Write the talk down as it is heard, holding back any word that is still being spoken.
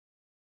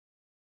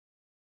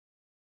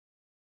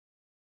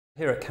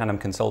Here at Canham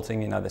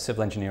Consulting, the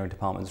civil engineering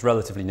department is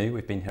relatively new.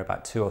 We've been here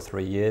about 2 or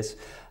 3 years,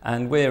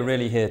 and we're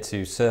really here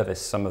to service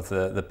some of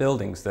the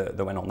buildings that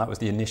went on. That was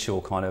the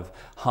initial kind of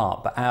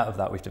heart, but out of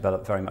that we've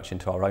developed very much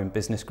into our own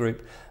business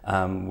group.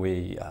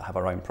 We have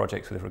our own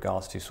projects with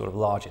regards to sort of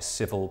larger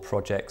civil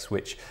projects,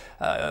 which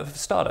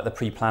start at the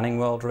pre-planning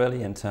world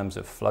really, in terms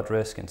of flood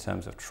risk, in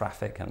terms of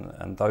traffic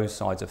and those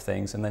sides of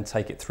things, and then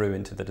take it through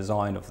into the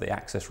design of the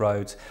access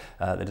roads,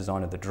 the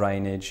design of the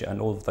drainage,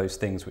 and all of those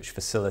things which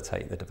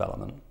facilitate the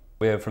development.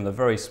 We're from the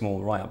very small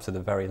right up to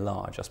the very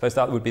large. I suppose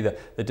that would be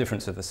the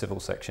difference of the civil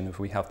section if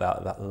we have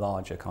that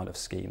larger kind of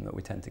scheme that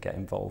we tend to get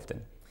involved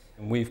in.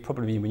 And we've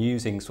probably been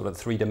using sort of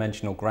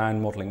three-dimensional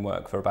ground modelling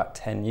work for about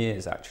 10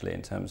 years actually,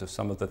 in terms of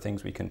some of the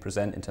things we can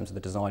present in terms of the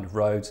design of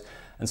roads,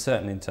 and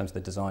certainly in terms of the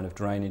design of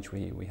drainage.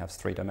 We have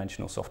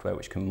three-dimensional software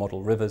which can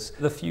model rivers.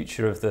 The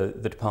future of the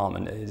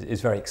department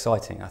is very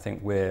exciting. I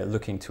think we're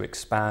looking to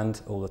expand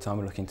all the time.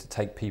 We're looking to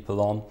take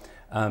people on.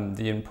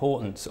 The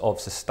importance of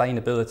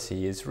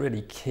sustainability is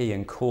really key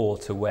and core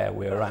to where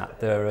we're at.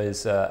 There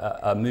is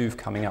a move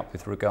coming up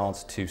with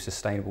regards to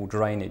sustainable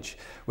drainage.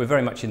 We're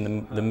very much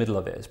in the middle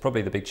of it. It's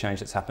probably the big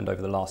change that's happened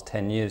over the last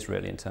 10 years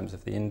really in terms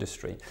of the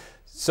industry.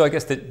 So I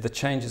guess the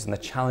changes and the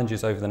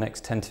challenges over the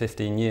next 10 to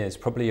 15 years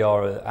probably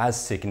are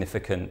as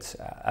significant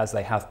as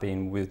they have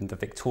been with the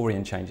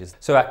Victorian changes.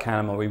 So at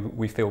Canham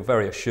we feel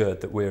very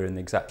assured that we're in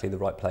exactly the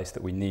right place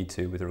that we need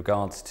to with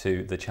regards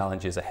to the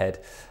challenges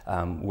ahead.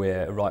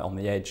 We're right on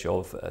the edge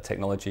of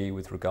technology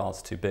with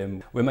regards to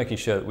BIM. We're making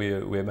sure that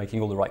we're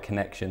making all the right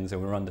connections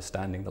and we're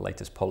understanding the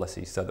latest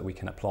policies so that we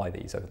can apply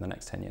these over the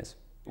next 10 years.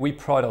 We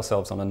pride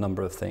ourselves on a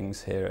number of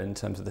things here in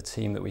terms of the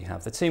team that we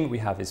have. The team that we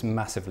have is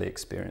massively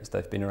experienced.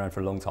 They've been around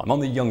for a long time.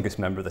 I'm the youngest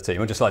member of the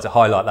team. I'd just like to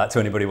highlight that to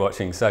anybody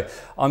watching. So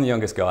I'm the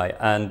youngest guy,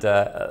 and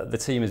the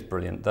team is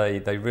brilliant.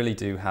 They really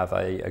do have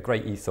a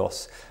great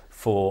ethos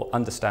for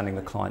understanding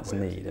the client's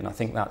need, and I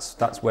think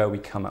that's where we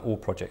come at all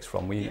projects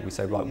from. We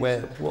say, right,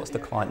 what's the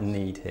client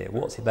need here?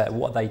 What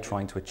are they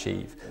trying to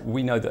achieve?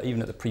 We know that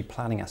even at the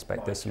pre-planning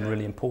aspect, there's some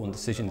really important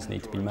decisions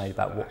need to be made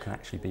about what can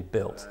actually be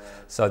built.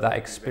 So that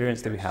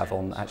experience that we have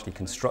on actually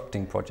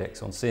constructing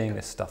projects, on seeing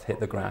this stuff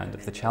hit the ground,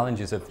 of the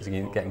challenges of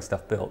getting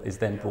stuff built, is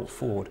then brought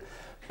forward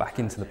back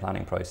into the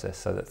planning process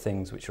so that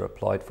things which are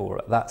applied for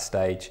at that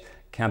stage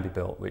can be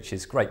built, which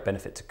is great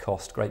benefit to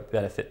cost, great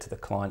benefit to the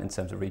client in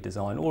terms of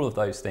redesign, all of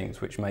those things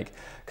which make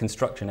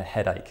construction a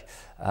headache.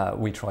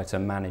 We try to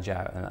manage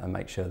out and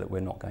make sure that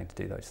we're not going to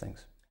do those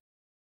things.